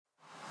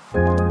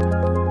Hello,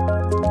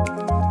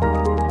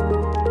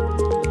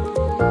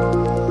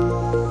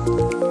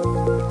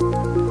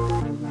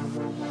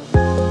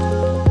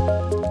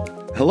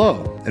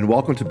 and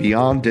welcome to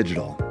Beyond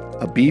Digital,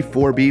 a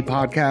B4B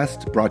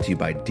podcast brought to you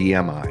by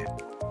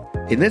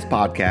DMI. In this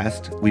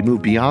podcast, we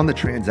move beyond the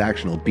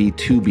transactional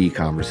B2B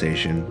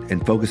conversation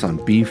and focus on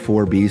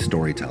B4B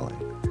storytelling.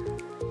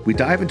 We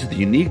dive into the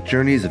unique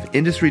journeys of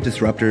industry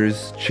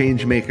disruptors,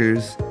 change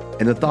makers,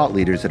 and the thought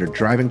leaders that are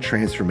driving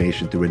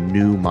transformation through a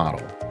new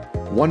model,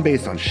 one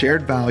based on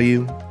shared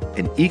value,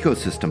 an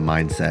ecosystem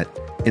mindset,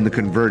 and the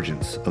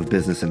convergence of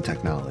business and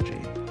technology.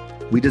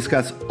 We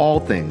discuss all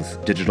things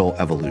digital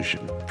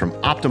evolution, from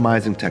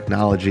optimizing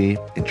technology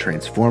and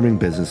transforming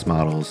business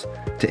models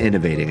to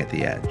innovating at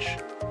the edge.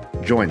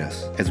 Join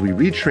us as we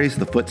retrace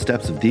the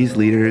footsteps of these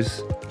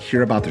leaders,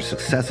 hear about their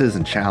successes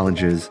and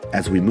challenges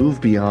as we move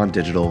beyond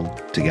digital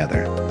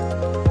together.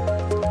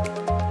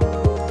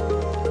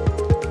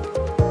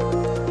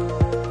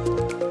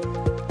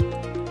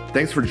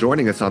 Thanks for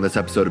joining us on this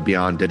episode of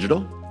Beyond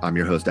Digital. I'm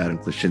your host, Adam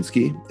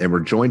Klaschinski, and we're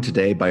joined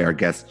today by our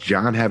guests,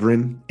 John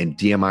Heverin and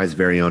DMI's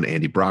very own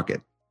Andy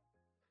Brockett.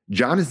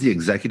 John is the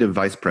Executive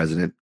Vice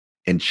President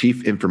and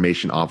Chief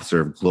Information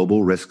Officer of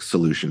Global Risk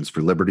Solutions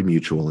for Liberty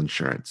Mutual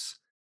Insurance.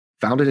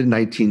 Founded in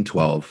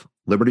 1912,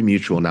 Liberty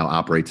Mutual now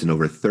operates in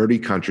over 30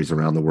 countries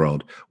around the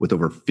world with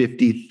over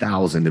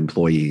 50,000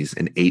 employees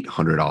and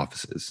 800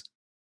 offices.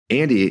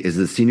 Andy is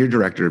the Senior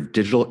Director of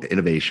Digital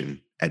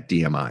Innovation at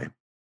DMI.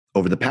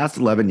 Over the past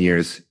 11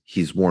 years,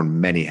 he's worn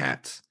many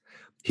hats.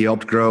 He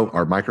helped grow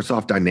our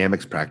Microsoft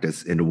Dynamics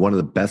practice into one of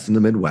the best in the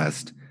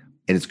Midwest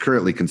and is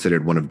currently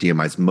considered one of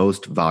DMI's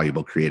most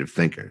valuable creative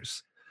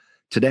thinkers.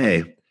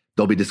 Today,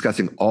 they'll be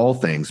discussing all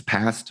things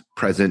past,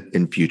 present,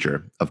 and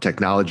future of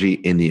technology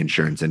in the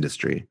insurance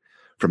industry,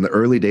 from the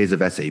early days of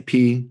SAP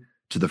to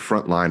the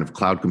front line of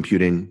cloud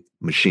computing,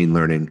 machine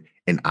learning,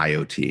 and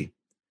IoT.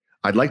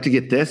 I'd like to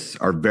get this,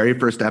 our very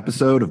first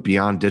episode of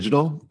Beyond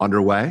Digital,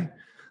 underway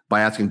by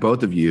asking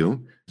both of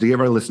you to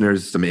give our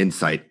listeners some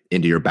insight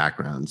into your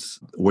backgrounds,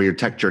 where your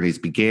tech journeys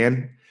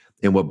began,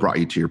 and what brought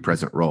you to your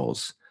present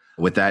roles.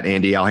 With that,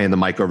 Andy, I'll hand the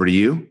mic over to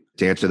you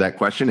to answer that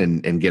question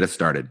and get us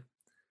started.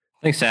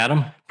 Thanks,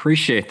 Adam.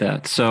 Appreciate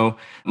that. So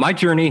my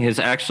journey has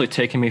actually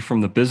taken me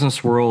from the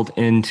business world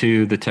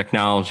into the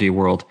technology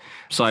world.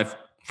 So I've,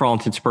 for all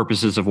intents and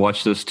purposes, have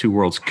watched those two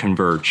worlds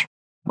converge.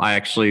 I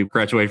actually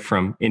graduated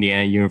from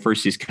Indiana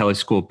University's Kelley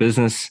School of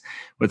Business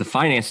with a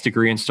finance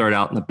degree and started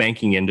out in the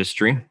banking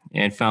industry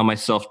and found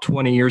myself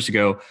 20 years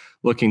ago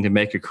looking to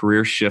make a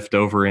career shift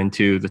over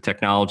into the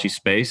technology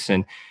space,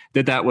 and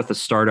did that with a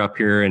startup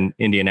here in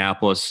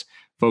Indianapolis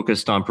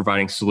focused on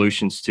providing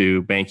solutions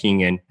to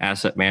banking and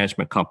asset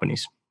management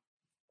companies.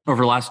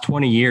 Over the last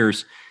 20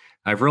 years,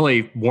 I've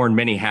really worn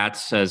many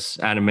hats, as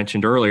Adam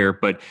mentioned earlier,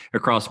 but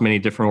across many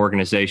different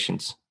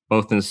organizations,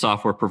 both in the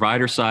software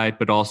provider side,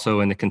 but also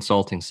in the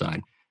consulting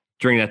side.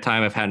 During that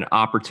time, I've had an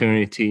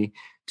opportunity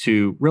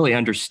to really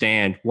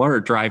understand what are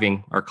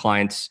driving our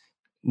clients'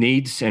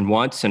 needs and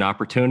wants and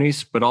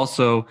opportunities, but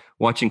also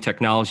watching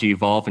technology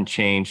evolve and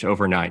change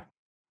overnight.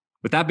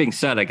 With that being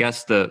said, I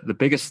guess the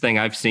biggest thing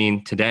I've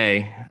seen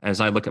today,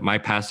 as I look at my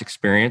past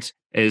experience,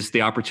 is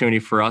the opportunity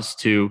for us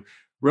to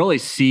really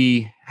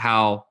see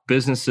how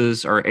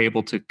businesses are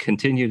able to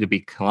continue to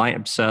be client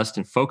obsessed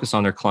and focus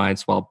on their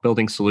clients while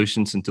building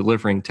solutions and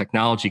delivering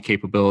technology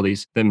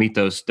capabilities that meet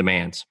those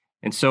demands.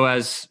 And so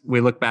as we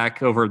look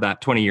back over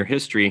that 20-year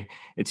history,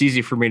 it's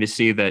easy for me to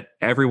see that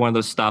every one of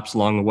those stops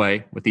along the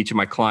way with each of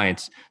my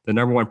clients, the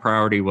number one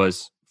priority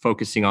was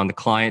focusing on the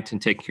client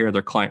and taking care of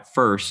their client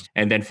first,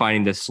 and then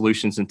finding the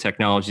solutions and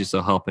technologies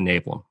that help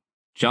enable them.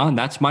 John,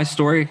 that's my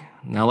story.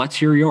 Now let's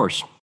hear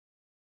yours.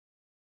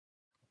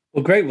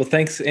 Well, great. Well,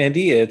 thanks,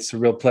 Andy. It's a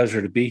real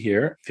pleasure to be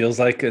here. Feels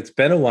like it's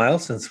been a while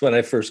since when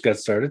I first got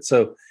started.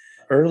 So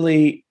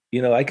early,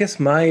 I guess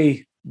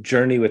my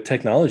journey with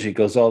technology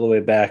goes all the way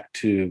back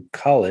to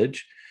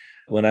college.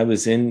 When I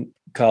was in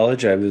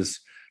college, I was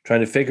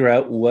trying to figure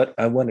out what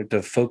I wanted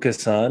to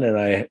focus on. And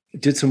I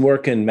did some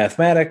work in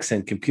mathematics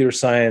and computer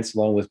science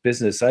along with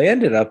business. I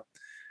ended up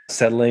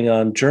settling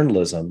on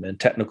journalism and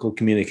technical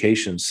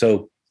communications.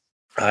 So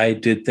I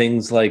did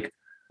things like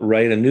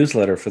write a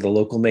newsletter for the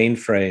local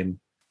mainframe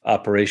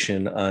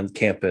operation on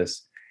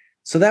campus.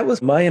 So that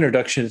was my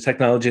introduction to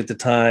technology at the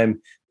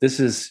time. This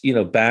is,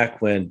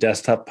 back when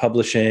desktop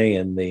publishing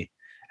and the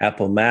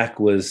Apple Mac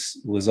was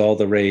all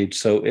the rage.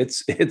 So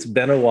it's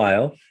been a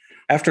while.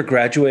 After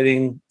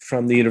graduating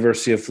from the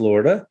University of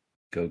Florida,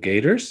 go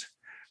Gators,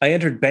 I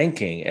entered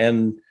banking.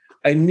 And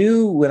I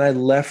knew when I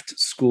left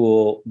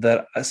school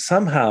that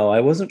somehow,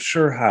 I wasn't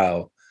sure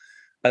how,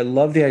 I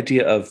loved the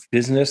idea of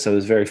business. I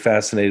was very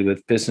fascinated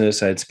with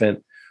business. I had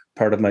spent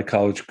part of my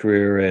college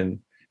career in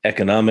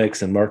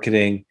economics and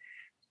marketing,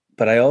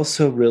 but I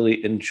also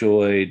really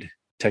enjoyed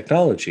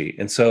technology.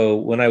 And so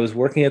when I was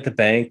working at the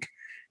bank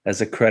as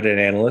a credit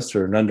analyst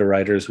or an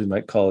underwriter, as we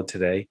might call it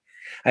today,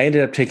 I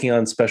ended up taking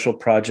on special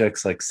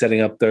projects like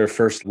setting up their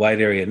first wide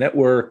area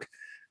network,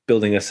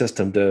 building a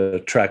system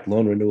to track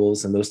loan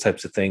renewals and those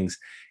types of things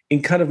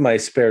in kind of my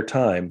spare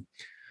time.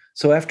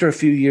 So after a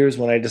few years,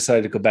 when I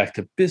decided to go back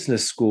to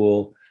business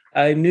school,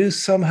 I knew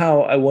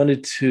somehow I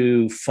wanted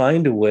to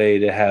find a way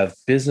to have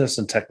business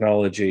and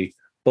technology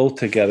both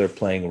together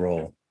playing a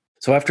role.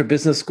 So after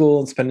business school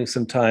and spending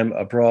some time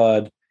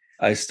abroad,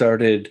 I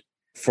started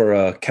for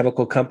a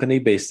chemical company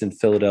based in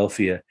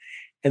Philadelphia.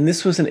 And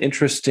this was an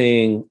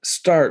interesting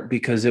start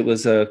because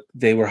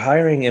they were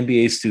hiring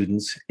MBA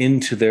students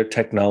into their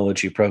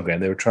technology program.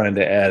 They were trying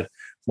to add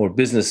more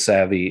business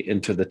savvy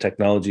into the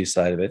technology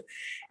side of it.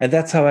 And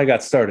that's how I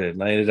got started.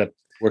 And I ended up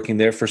working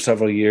there for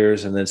several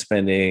years and then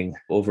spending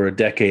over a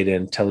decade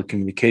in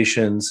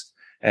telecommunications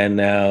and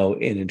now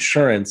in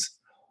insurance,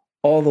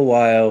 all the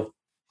while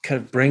kind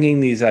of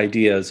bringing these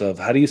ideas of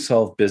how do you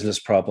solve business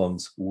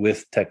problems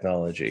with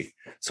technology.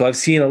 So I've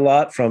seen a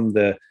lot from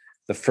the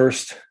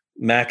first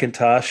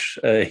Macintosh,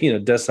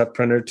 desktop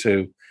printer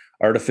to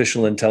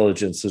artificial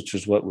intelligence, which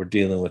is what we're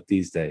dealing with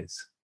these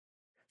days.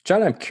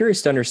 John, I'm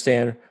curious to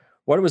understand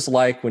what it was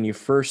like when you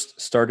first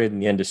started in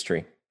the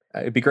industry.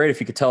 It'd be great if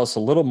you could tell us a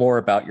little more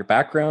about your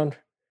background,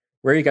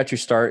 where you got your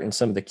start, and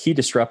some of the key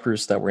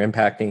disruptors that were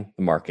impacting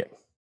the market.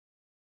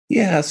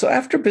 Yeah, so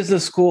after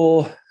business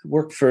school,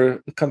 worked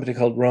for a company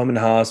called Rohm and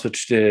Haas,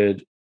 which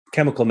did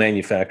chemical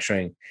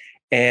manufacturing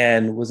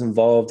and was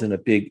involved in a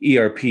big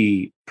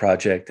ERP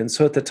project. And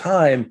so at the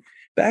time,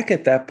 back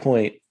at that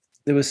point,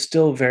 there was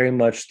still very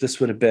much, this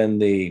would have been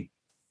the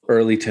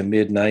early to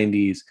mid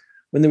 90s,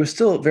 when there was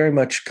still very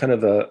much kind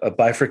of a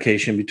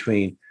bifurcation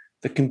between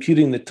the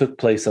computing that took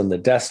place on the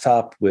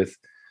desktop with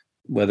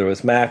whether it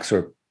was Macs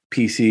or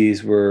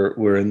PCs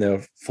were in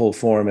their full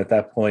form at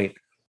that point,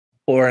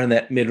 or in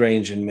that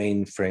mid-range and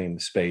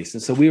mainframe space.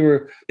 And so we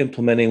were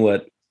implementing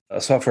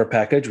a software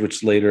package,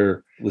 which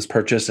later was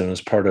purchased and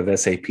was part of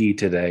SAP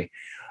today,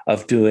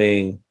 of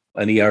doing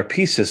an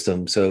ERP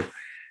system. So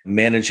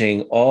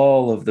managing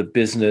all of the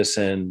business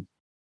and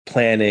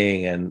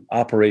planning and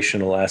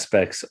operational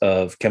aspects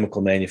of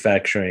chemical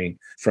manufacturing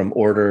from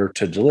order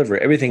to delivery,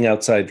 everything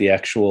outside the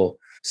actual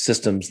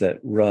systems that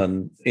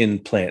run in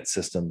plant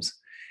systems.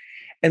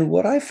 And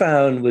what I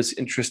found was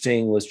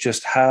interesting was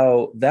just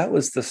how that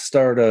was the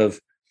start of,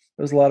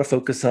 there was a lot of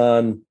focus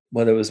on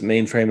whether it was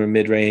mainframe or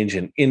mid-range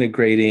and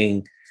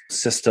integrating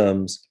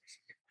systems,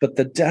 but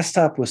the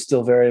desktop was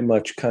still very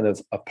much kind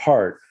of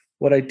apart.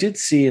 What I did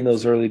see in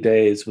those early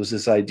days was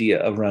this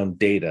idea around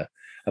data,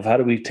 of how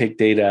do we take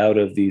data out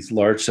of these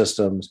large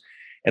systems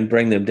and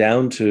bring them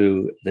down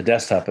to the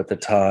desktop at the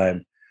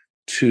time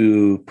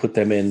to put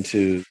them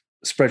into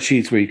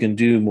spreadsheets where you can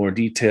do more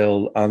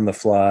detailed on the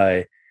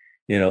fly,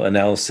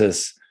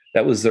 analysis.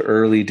 That was the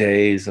early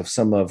days of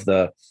some of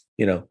the,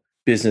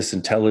 business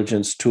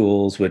intelligence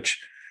tools,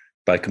 which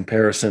by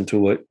comparison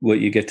to what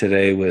you get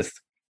today with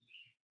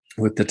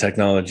the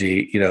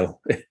technology,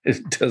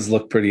 it does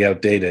look pretty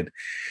outdated.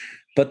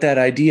 But that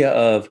idea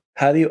of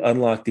how do you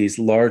unlock these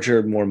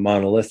larger, more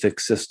monolithic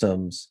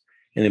systems,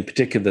 and in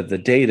particular the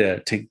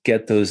data, to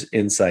get those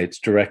insights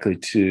directly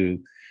to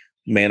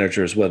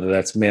managers, whether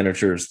that's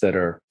managers that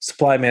are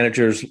supply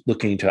managers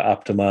looking to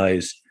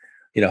optimize,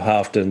 how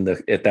often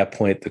at that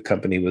point the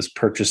company was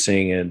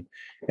purchasing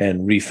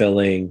and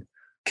refilling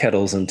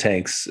kettles and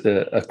tanks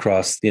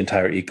across the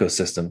entire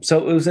ecosystem.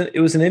 So it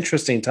was an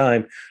interesting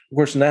time. Of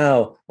course,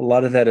 now a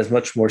lot of that is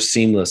much more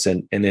seamless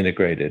and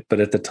integrated,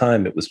 but at the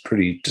time it was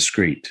pretty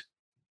discrete.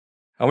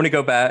 I want to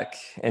go back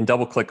and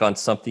double click on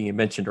something you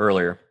mentioned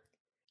earlier.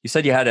 You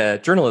said you had a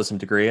journalism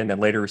degree and then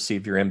later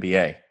received your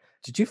MBA.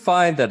 Did you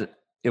find that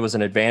it was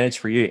an advantage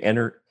for you to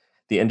enter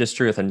the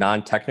industry with a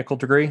non-technical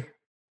degree?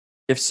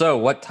 If so,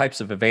 what types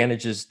of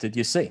advantages did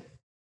you see?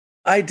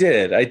 I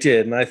did.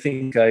 And I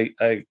think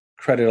I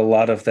credit a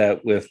lot of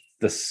that with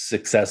the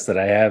success that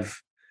I have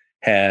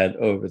had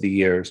over the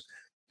years,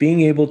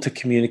 being able to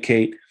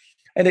communicate.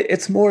 And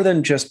it's more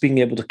than just being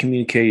able to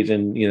communicate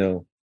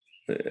in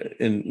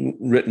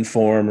written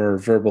form or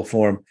verbal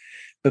form,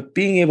 but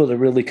being able to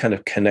really kind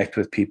of connect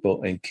with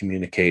people and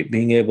communicate,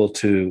 being able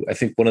to, I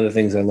think one of the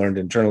things I learned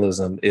in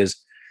journalism is,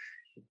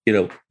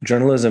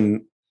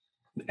 journalism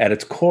at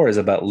its core is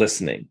about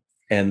listening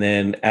and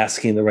then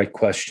asking the right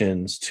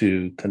questions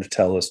to kind of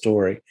tell a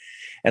story.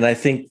 And I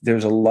think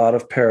there's a lot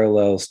of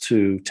parallels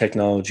to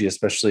technology,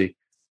 especially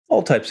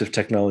all types of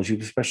technology,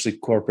 especially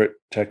corporate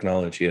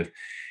technology.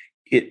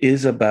 It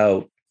is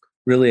about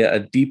really a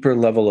deeper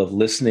level of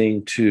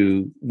listening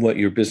to what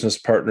your business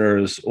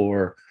partners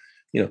or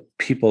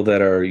people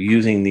that are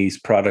using these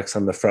products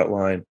on the front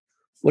line,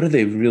 what are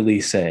they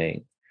really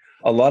saying?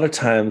 A lot of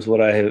times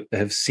what I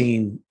have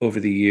seen over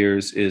the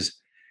years is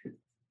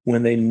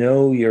when they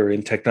know you're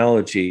in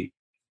technology,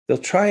 they'll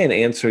try and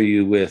answer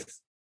you with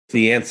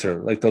the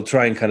answer. Like they'll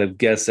try and kind of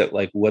guess at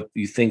like what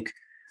you think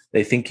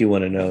they think you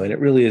want to know. And it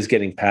really is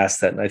getting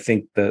past that. And I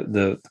think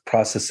the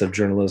process of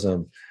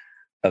journalism,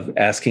 of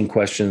asking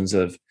questions,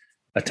 of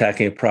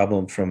attacking a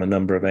problem from a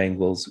number of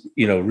angles,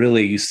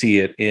 really you see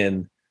it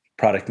in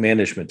product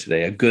management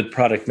today. A good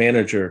product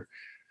manager,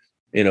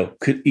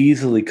 could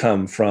easily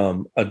come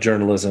from a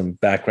journalism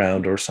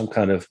background or some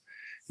kind of,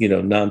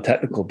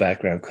 non-technical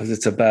background, because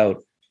it's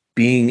about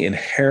being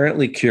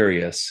inherently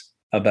curious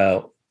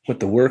about what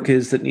the work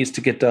is that needs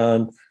to get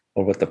done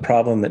or what the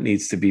problem that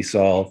needs to be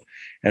solved,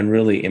 and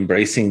really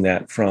embracing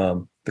that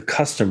from the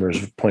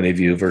customer's point of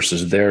view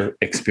versus their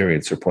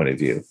experience or point of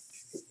view.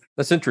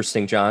 That's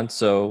interesting, John.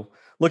 So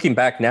looking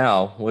back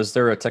now, was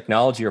there a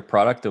technology or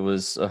product that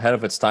was ahead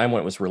of its time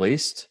when it was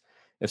released?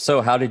 If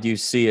so, how did you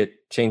see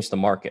it change the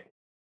market?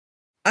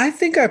 I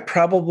think I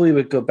probably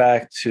would go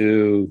back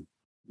to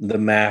the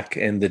Mac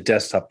and the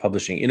desktop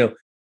publishing.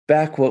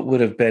 Back what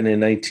would have been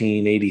in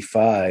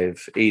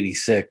 1985,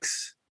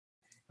 86,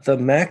 the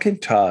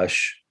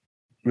Macintosh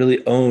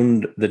really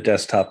owned the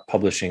desktop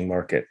publishing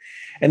market.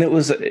 And it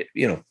was,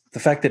 the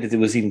fact that it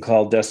was even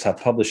called desktop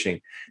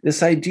publishing,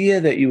 this idea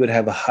that you would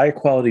have a high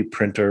quality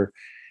printer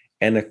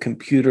and a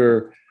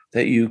computer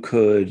that you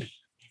could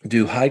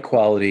do high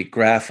quality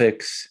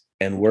graphics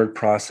and word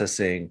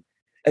processing.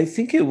 I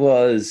think it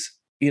was,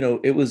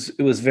 it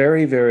was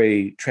very,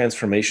 very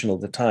transformational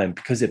at the time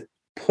because it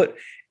put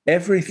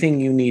everything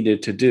you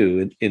needed to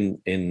do.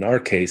 In our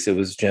case, it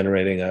was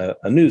generating a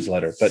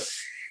newsletter, but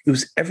it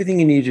was everything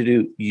you needed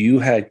to do, you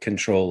had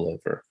control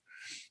over.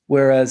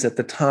 Whereas at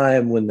the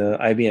time when the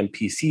IBM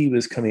PC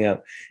was coming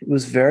out, it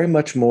was very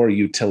much more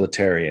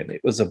utilitarian.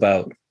 It was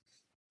about,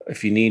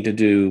 if you need to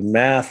do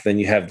math, then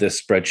you have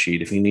this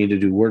spreadsheet. If you need to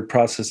do word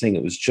processing,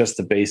 it was just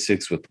the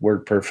basics with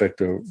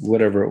WordPerfect or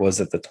whatever it was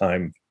at the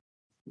time.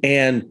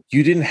 And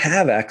you didn't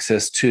have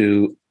access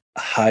to a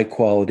high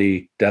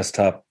quality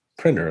desktop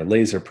printer, a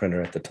laser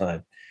printer at the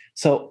time.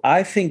 So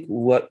I think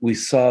what we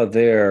saw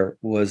there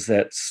was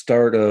that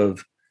start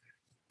of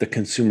the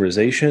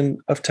consumerization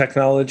of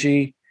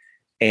technology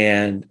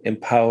and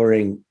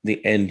empowering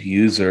the end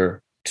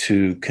user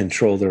to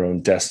control their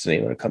own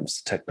destiny when it comes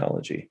to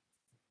technology.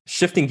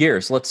 Shifting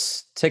gears,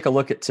 let's take a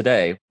look at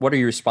today. What are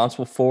you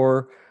responsible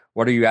for?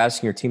 What are you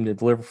asking your team to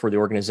deliver for the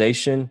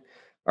organization?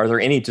 Are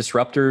there any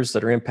disruptors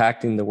that are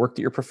impacting the work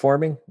that you're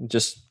performing? I'm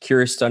just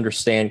curious to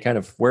understand kind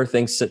of where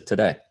things sit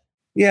today.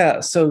 Yeah,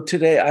 so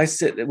today I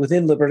sit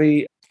within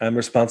Liberty. I'm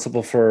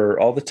responsible for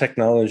all the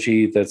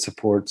technology that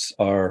supports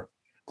our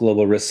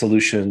global risk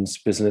solutions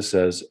business,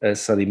 as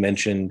Sunny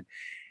mentioned.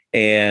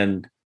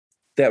 And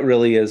that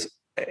really is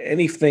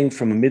anything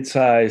from a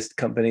mid-sized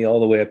company all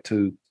the way up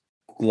to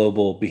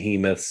global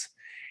behemoths.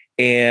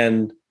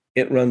 And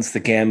it runs the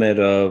gamut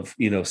of,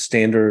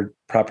 standard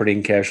property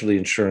and casualty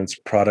insurance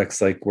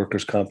products like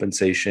workers'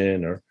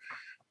 compensation or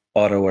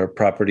auto or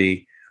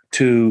property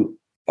to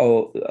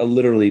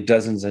literally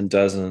dozens and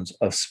dozens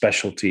of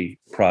specialty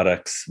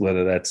products,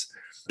 whether that's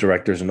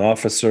directors and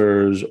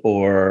officers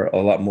or a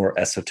lot more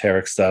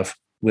esoteric stuff.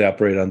 We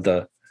operate on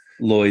the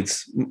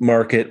Lloyd's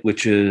market,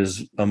 which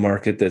is a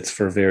market that's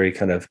for very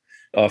kind of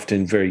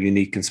often very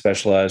unique and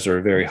specialized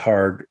or very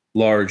hard,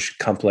 large,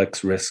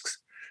 complex risks.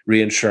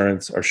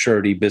 Reinsurance, our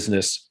surety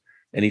business.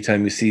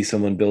 Anytime you see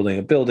someone building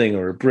a building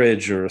or a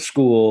bridge or a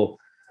school,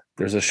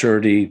 there's a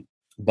surety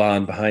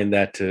bond behind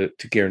that to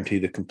guarantee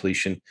the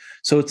completion.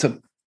 So it's a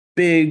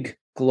big,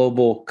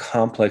 global,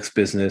 complex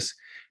business.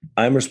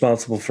 I'm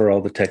responsible for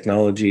all the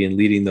technology and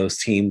leading those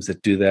teams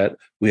that do that.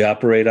 We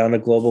operate on a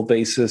global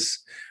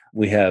basis.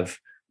 We have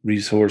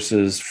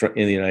resources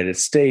in the United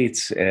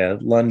States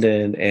and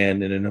London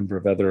and in a number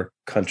of other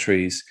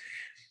countries.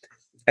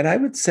 And I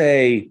would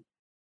say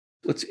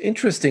what's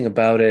interesting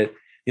about it,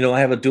 I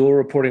have a dual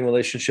reporting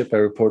relationship. I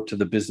report to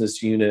the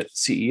business unit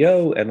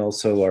CEO and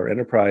also our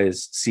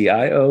enterprise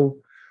CIO,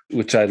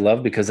 which I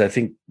love because I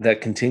think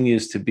that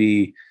continues to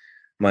be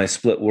my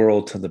split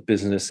world to the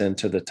business and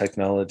to the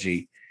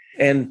technology.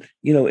 And,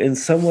 in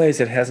some ways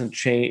it hasn't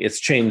changed. It's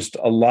changed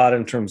a lot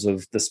in terms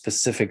of the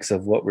specifics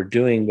of what we're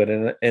doing, but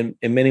in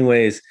many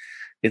ways,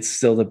 it's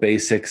still the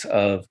basics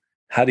of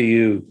how do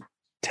you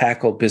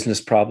tackle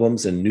business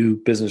problems and new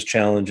business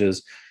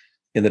challenges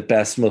in the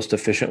best, most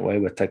efficient way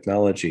with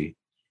technology.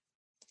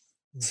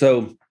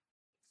 So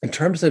in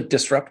terms of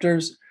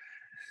disruptors,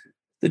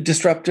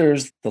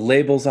 the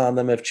labels on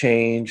them have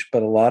changed,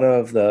 but a lot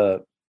of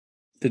the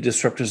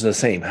disruptors are the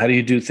same. How do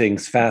you do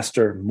things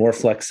faster, more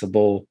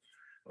flexible,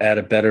 at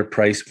a better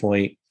price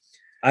point?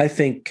 I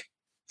think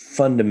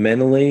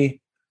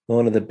fundamentally,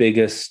 one of the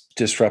biggest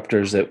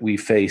disruptors that we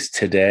face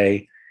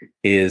today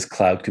is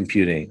cloud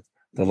computing,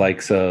 the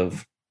likes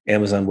of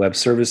Amazon Web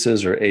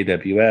Services or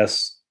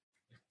AWS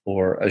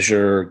or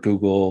Azure,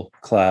 Google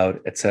Cloud,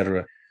 et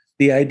cetera.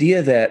 The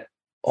idea that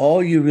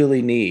all you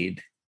really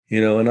need,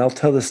 and I'll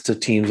tell this to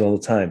teams all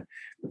the time,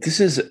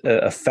 this is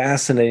a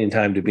fascinating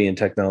time to be in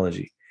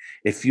technology.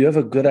 If you have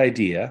a good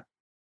idea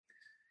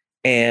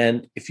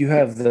and if you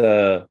have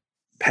the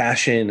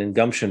passion and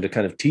gumption to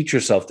kind of teach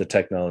yourself the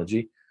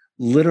technology,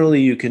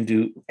 literally you can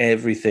do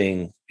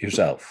everything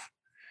yourself.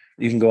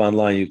 You can go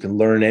online, you can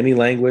learn any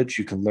language,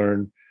 you can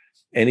learn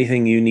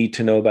anything you need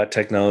to know about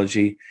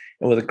technology.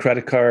 And with a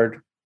credit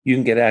card, you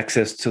can get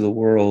access to the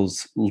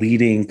world's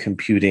leading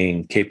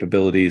computing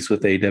capabilities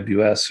with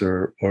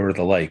AWS or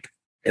the like.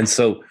 And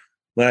so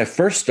when I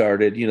first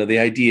started, the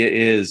idea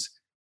is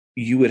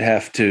you would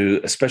have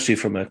to, especially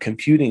from a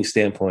computing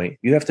standpoint,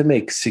 you have to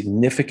make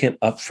significant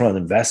upfront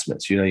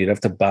investments. You'd have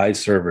to buy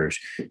servers,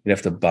 you'd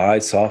have to buy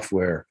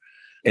software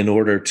in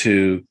order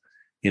to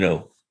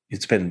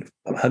you'd spend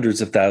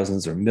hundreds of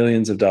thousands or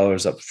millions of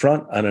dollars up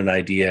front on an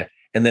idea,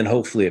 and then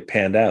hopefully it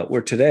panned out.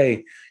 Where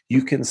today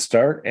you can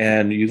start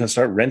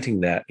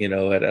renting that,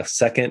 at a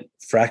second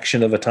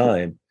fraction of a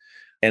time.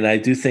 And I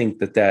do think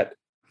that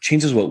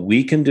changes what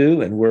we can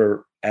do. And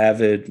we're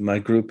avid. My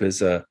group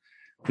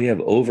we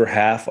have over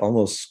half,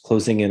 almost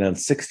closing in on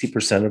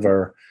 60% of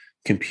our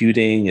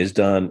computing is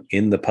done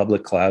in the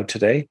public cloud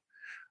today.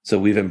 So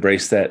we've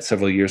embraced that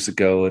several years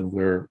ago, and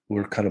we're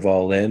kind of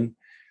all in.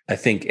 I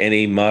think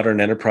any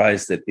modern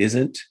enterprise that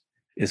isn't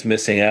is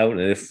missing out.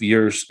 And if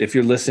you're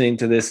listening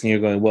to this and you're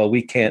going, well,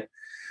 we can't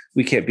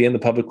be in the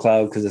public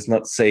cloud because it's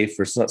not safe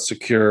or it's not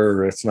secure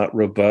or it's not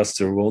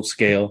robust or won't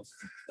scale,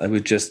 I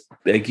would just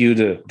beg you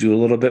to do a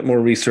little bit more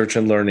research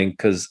and learning,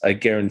 because I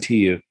guarantee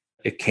you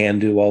it can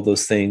do all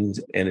those things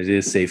and it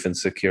is safe and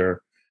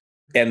secure.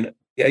 And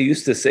I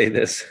used to say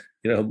this,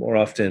 more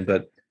often,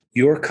 but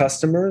your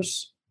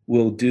customers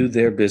will do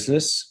their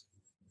business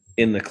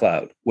in the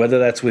cloud, whether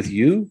that's with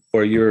you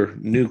or your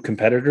new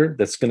competitor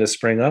that's going to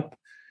spring up.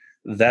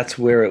 That's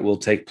where it will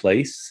take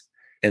place.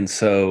 And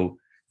so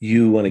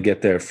you want to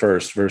get there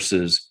first,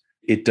 versus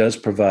it does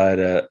provide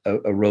a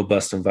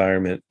robust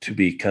environment to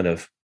be kind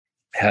of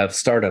have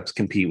startups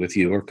compete with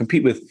you, or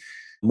compete with,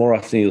 more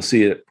often you'll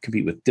see it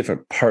compete with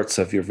different parts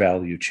of your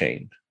value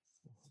chain.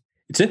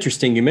 It's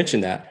interesting you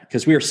mentioned that,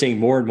 because we are seeing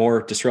more and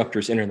more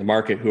disruptors enter the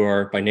market who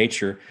are by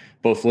nature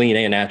both lean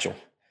and agile.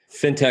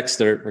 Fintechs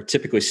that are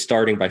typically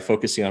starting by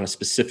focusing on a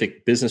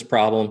specific business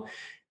problem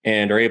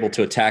and are able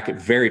to attack it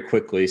very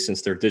quickly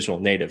since they're digital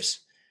natives.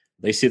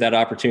 They see that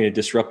opportunity to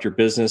disrupt your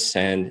business,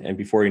 and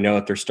before you know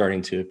it, they're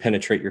starting to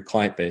penetrate your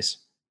client base.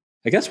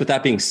 I guess with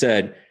that being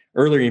said,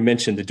 earlier you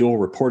mentioned the dual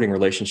reporting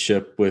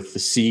relationship with the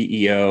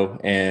CEO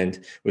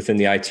and within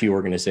the IT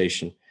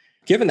organization.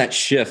 Given that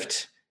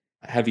shift,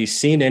 have you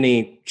seen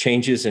any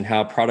changes in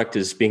how product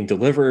is being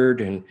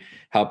delivered and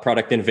how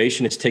product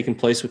innovation is taking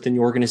place within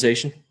your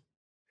organization?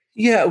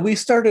 Yeah,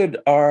 we've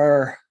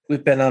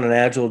been on an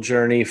agile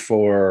journey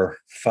for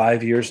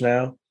 5 years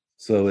now.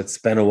 So it's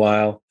been a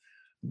while.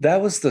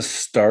 That was the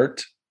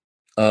start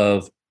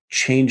of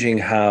changing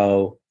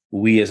how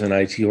we as an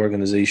IT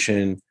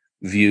organization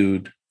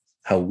viewed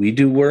how we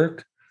do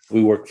work.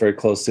 We work very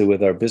closely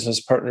with our business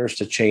partners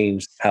to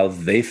change how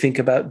they think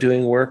about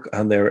doing work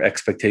on their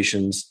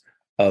expectations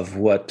of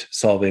what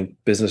solving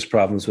business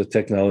problems with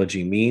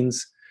technology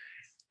means,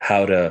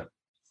 how to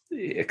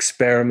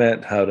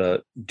experiment, how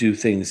to do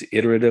things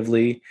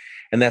iteratively.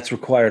 And that's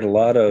required a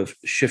lot of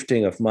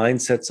shifting of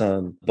mindsets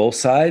on both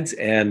sides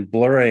and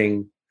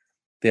blurring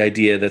the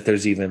idea that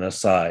there's even a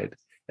side.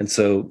 And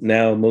so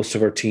now most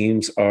of our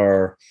teams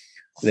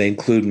they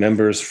include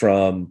members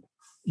from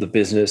the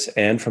business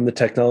and from the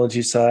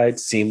technology side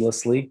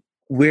seamlessly.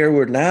 Where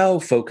we're now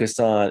focused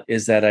on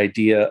is that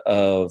idea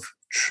of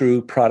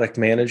true product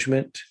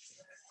management.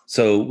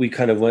 So we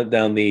kind of went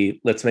down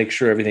let's make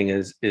sure everything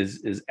is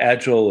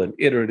agile and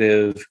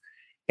iterative.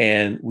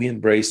 And we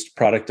embraced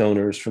product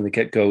owners from the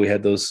get-go. We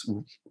had those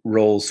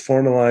roles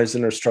formalized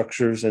in our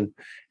structures and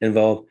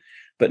involved,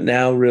 but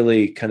now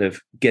really kind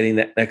of getting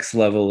that next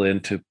level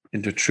into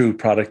true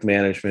product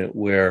management,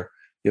 where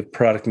you have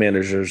product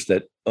managers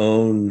that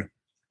own,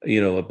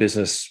 a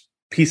business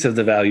piece of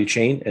the value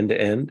chain end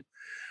to end.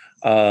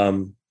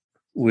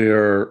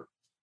 We're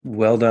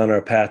well down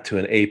our path to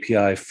an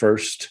API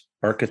first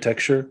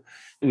architecture.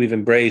 We've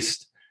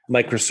embraced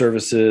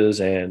microservices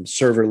and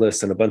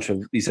serverless and a bunch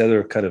of these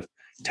other kind of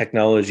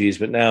technologies,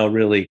 but now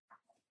really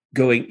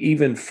going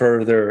even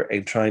further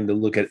and trying to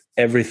look at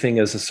everything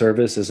as a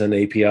service, as an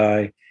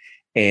API.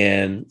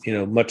 And,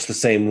 much the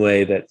same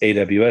way that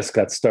AWS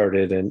got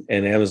started and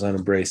Amazon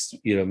embraced,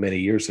 many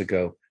years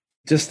ago.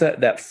 Just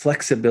that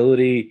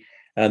flexibility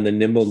and the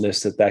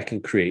nimbleness that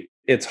can create.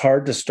 It's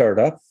hard to start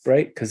up,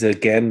 right? Because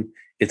again,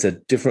 it's a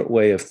different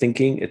way of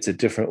thinking. It's a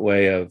different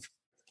way of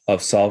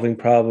solving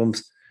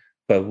problems.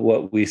 But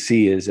what we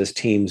see is as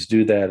teams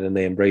do that and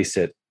they embrace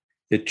it,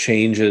 it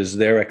changes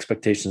their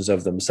expectations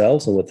of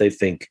themselves and what they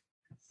think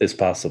is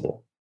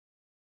possible.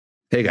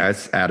 Hey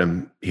guys,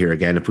 Adam here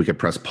again. If we could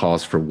press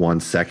pause for 1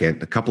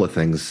 second, a couple of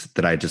things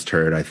that I just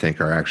heard I think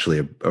are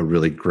actually a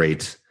really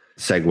great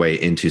segue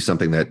into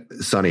something that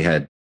Sunny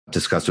had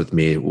discussed with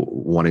me,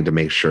 wanting to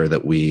make sure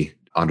that we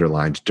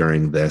underlined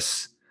during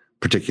this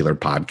particular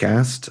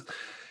podcast.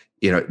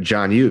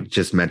 John, you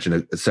just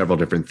mentioned several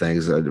different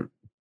things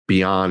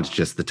beyond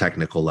just the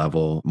technical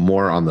level,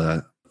 more on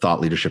the thought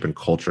leadership and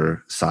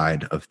culture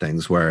side of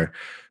things, where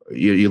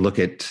you look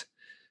at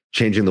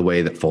changing the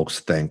way that folks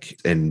think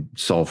and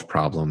solve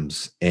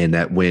problems, and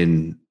that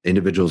when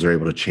individuals are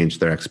able to change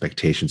their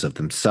expectations of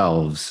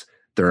themselves,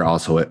 they're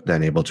also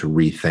then able to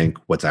rethink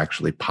what's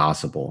actually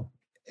possible.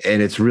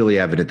 And it's really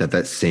evident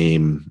that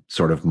same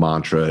sort of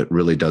mantra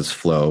really does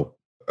flow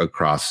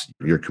across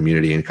your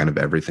community and kind of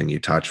everything you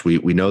touch. We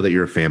know that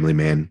you're a family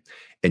man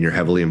and you're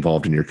heavily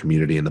involved in your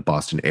community in the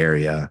Boston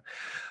area.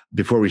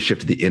 Before we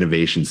shift to the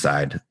innovation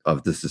side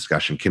of this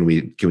discussion, can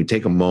we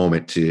take a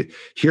moment to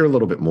hear a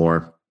little bit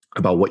more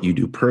about what you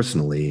do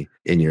personally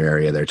in your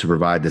area there to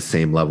provide the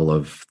same level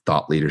of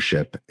thought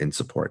leadership and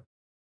support?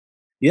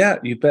 Yeah,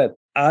 you bet.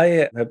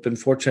 I have been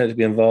fortunate to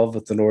be involved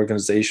with an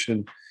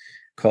organization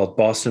called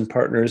Boston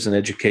Partners in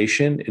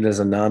Education. It is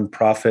a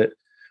nonprofit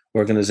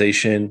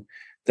organization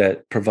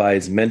that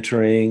provides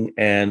mentoring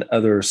and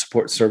other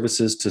support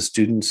services to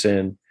students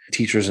and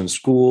teachers in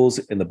schools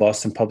in the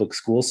Boston public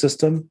school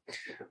system.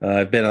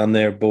 I've been on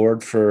their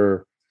board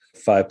for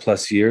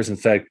 5+ years. In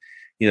fact,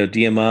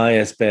 DMI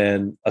has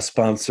been a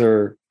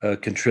sponsor, a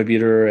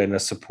contributor, and a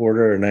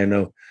supporter. And I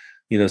know,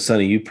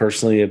 Sonny, you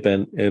personally have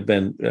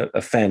been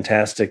a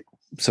fantastic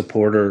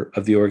supporter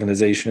of the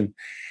organization.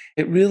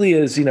 It really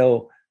is,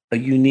 a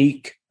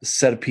unique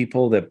set of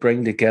people that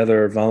bring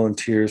together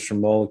volunteers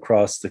from all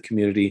across the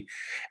community.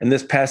 And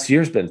this past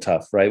year's been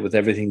tough, right? With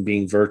everything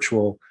being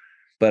virtual.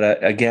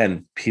 But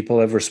again, people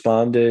have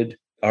responded.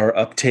 Our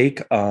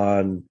uptake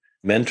on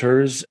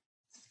mentors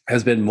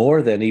has been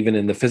more than even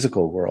in the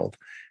physical world.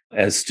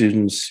 As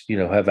students,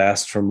 have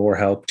asked for more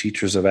help,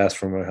 teachers have asked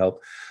for more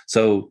help.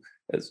 So,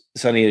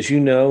 Sonny, as you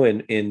know,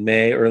 in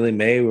May, early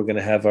May, we're going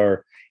to have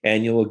our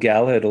annual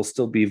gala. It'll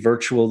still be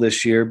virtual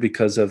this year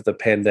because of the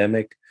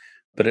pandemic,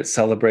 but it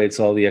celebrates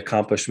all the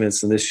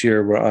accomplishments. And this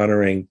year we're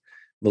honoring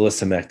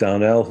Melissa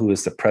McDonnell, who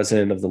is the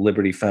president of the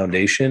Liberty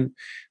Foundation.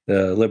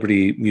 The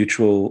Liberty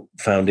Mutual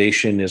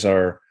Foundation is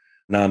our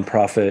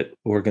nonprofit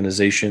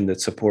organization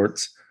that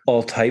supports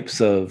all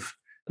types of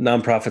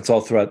nonprofits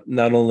all throughout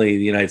not only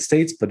the United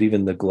States, but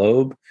even the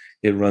globe.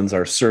 It runs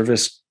our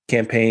service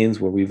campaigns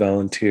where we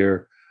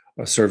volunteer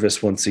a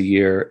service once a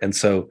year. And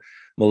so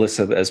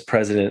Melissa, as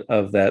president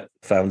of that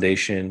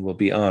foundation, will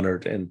be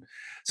honored. And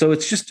so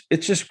it's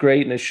just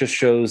great. And it just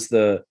shows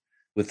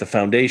with the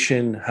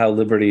foundation, how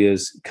Liberty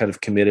is kind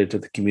of committed to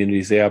the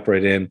communities they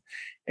operate in.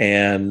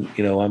 And,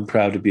 I'm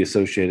proud to be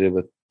associated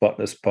with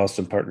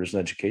Boston Partners in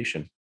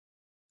Education.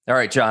 All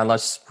right, John, we're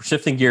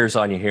shifting gears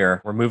on you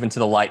here. We're moving to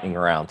the lightning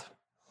round.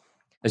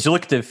 As you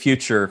look at the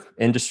future,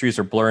 industries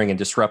are blurring and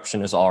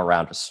disruption is all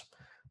around us.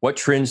 What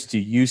trends do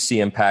you see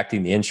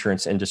impacting the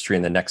insurance industry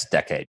in the next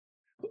decade?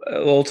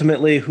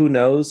 Ultimately, who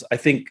knows? I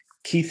think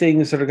key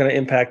things that are going to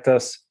impact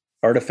us: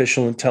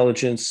 artificial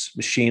intelligence,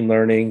 machine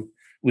learning.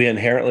 We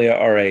inherently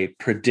are a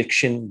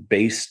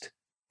prediction-based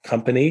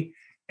company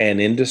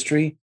and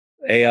industry.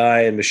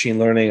 AI and machine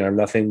learning are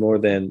nothing more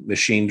than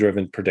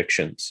machine-driven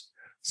predictions.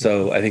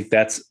 So I think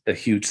that's a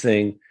huge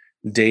thing.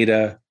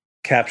 Data,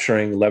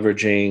 capturing,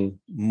 leveraging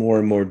more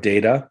and more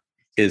data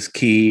is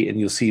key, and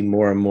you'll see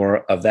more and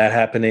more of that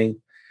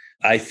happening.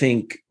 I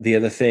think the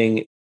other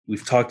thing,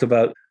 we've talked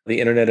about the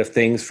Internet of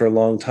Things for a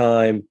long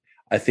time.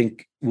 I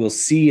think we'll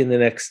see in the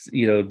next,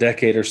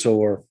 decade or so,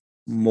 or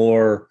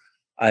more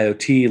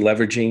IoT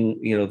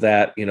leveraging,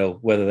 that,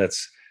 whether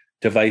that's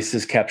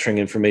devices capturing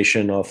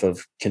information off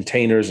of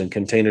containers and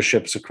container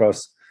ships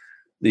across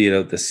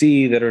the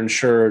sea that are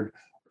insured,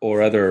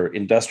 or other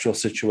industrial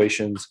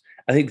situations.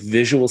 I think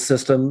visual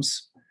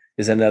systems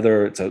is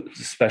another, it's a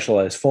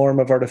specialized form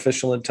of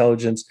artificial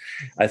intelligence.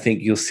 I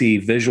think you'll see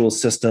visual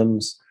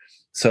systems.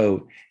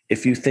 So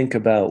if you think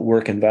about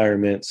work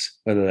environments,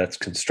 whether that's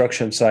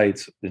construction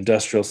sites,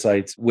 industrial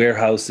sites,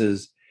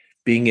 warehouses,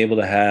 being able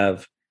to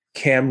have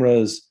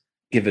cameras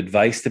give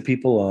advice to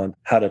people on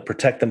how to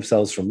protect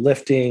themselves from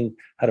lifting,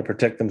 how to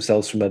protect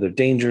themselves from other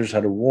dangers,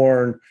 how to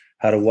warn,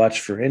 how to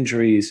watch for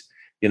injuries,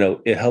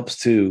 it helps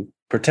to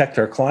protect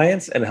our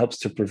clients and it helps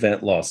to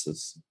prevent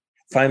losses.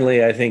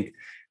 Finally, I think,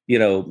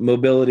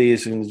 mobility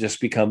is going to just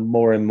become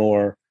more and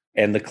more,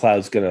 and the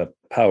cloud's going to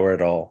power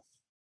it all.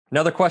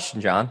 Another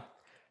question, John.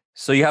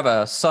 So you have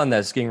a son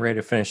that's getting ready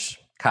to finish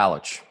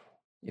college.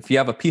 If you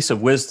have a piece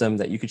of wisdom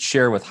that you could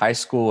share with high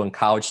school and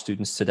college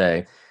students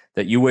today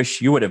that you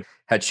wish you would have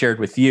had shared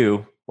with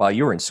you while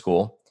you were in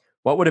school,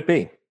 what would it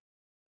be?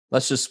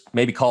 Let's just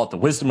maybe call it the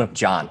wisdom of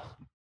John.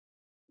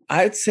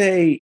 I'd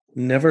say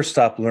never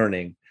stop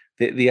learning.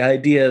 The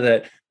idea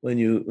that when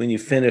you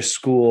finish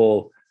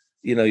school,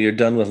 you're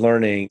done with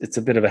learning, it's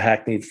a bit of a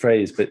hackneyed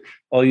phrase, but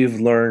all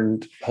you've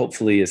learned,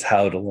 hopefully, is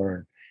how to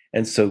learn.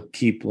 And so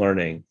keep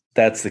learning.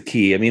 That's the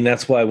key. I mean,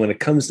 that's why when it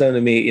comes down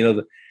to me,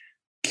 the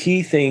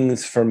key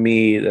things for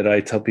me that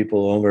I tell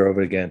people over and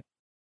over again: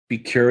 be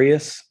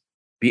curious,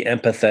 be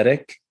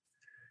empathetic,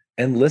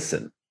 and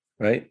listen,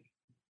 right?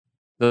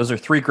 Those are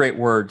 3 great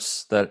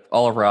words that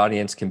all of our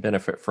audience can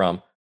benefit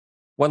from.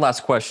 One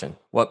last question.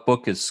 What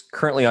book is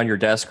currently on your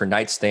desk or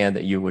nightstand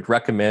that you would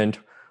recommend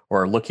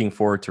or are looking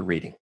forward to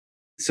reading?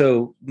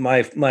 So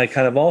my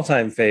kind of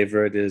all-time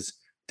favorite is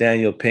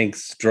Daniel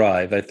Pink's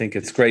Drive. I think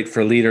it's great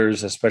for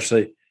leaders,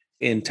 especially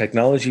in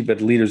technology,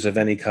 but leaders of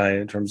any kind,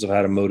 in terms of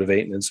how to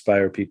motivate and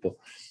inspire people.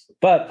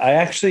 But I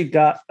actually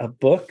got a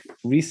book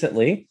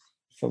recently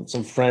from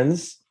some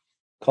friends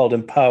called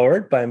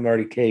Empowered by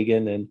Marty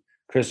Kagan and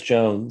Chris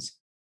Jones,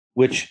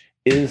 which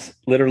is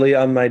literally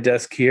on my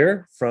desk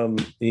here from,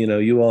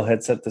 you all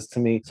had sent this to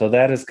me. So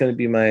that is going to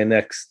be my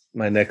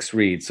next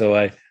read. So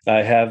I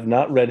have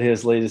not read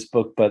his latest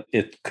book, but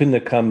it couldn't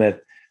have come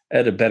at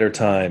a better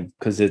time,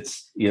 because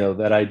it's,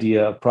 that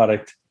idea of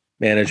product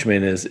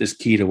management is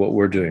key to what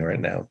we're doing right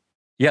now.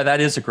 Yeah,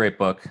 that is a great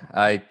book.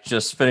 I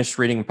just finished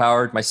reading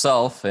Empowered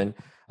myself and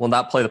will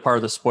not play the part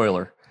of the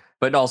spoiler.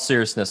 But in all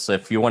seriousness,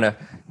 if you want to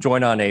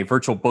join on a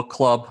virtual book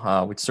club,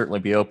 we'd certainly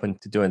be open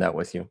to doing that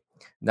with you.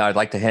 Now I'd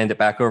like to hand it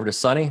back over to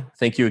Sonny.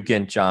 Thank you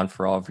again, John,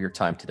 for all of your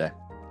time today.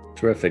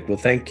 Terrific. Well,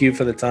 thank you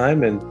for the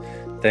time, and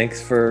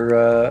thanks for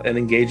an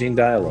engaging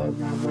dialogue.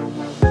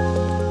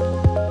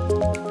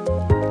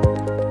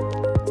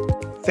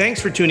 Thanks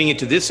for tuning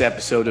into this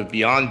episode of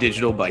Beyond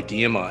Digital by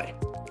DMI.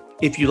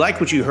 If you like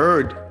what you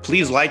heard,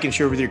 please like and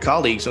share with your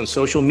colleagues on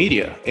social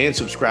media and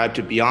subscribe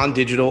to Beyond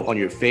Digital on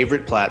your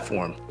favorite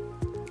platform.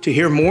 To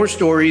hear more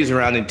stories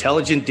around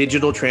intelligent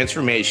digital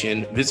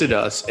transformation, visit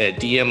us at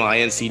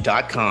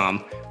dminc.com,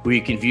 where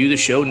you can view the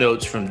show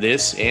notes from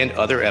this and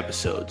other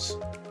episodes.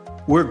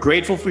 We're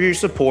grateful for your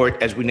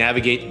support as we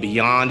navigate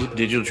beyond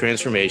digital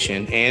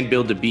transformation and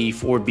build the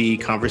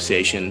B4B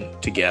conversation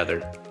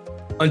together.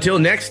 Until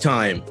next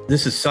time,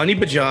 this is Sonny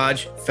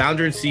Bajaj,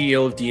 founder and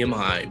CEO of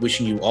DMI,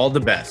 wishing you all the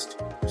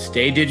best.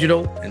 Stay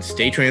digital and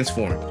stay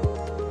transformed.